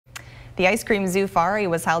The Ice Cream Zoofari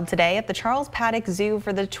was held today at the Paddock Zoo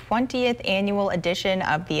for the 20th annual edition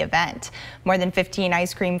of the event. More than 15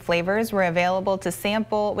 ice cream flavors were available to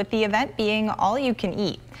sample, with the event being all you can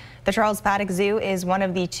eat. The Paddock Zoo is one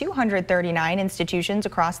of the 239 institutions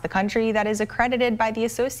across the country that is accredited by the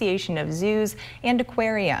Association of Zoos and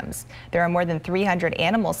Aquariums. There are more than 300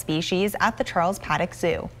 animal species at the Paddock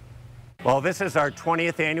Zoo. Well, this is our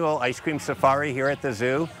 20th annual ice cream safari here at the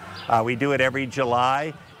zoo. We do it every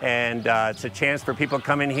July, and it's a chance for people to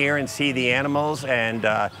come in here and see the animals and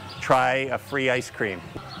try a free ice cream.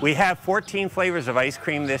 We have 14 flavors of ice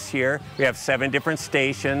cream this year. We have 7 different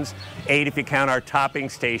stations, 8 if you count our topping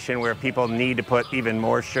station where people need to put even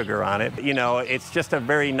more sugar on it. You know, it's just a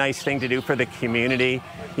very nice thing to do for the community.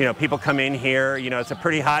 You know, people come in here, you know, it's a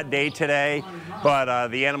pretty hot day today, but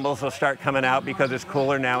the animals will start coming out because it's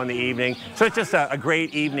cooler now in the evening. So it's just a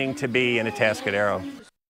great evening to be in Atascadero.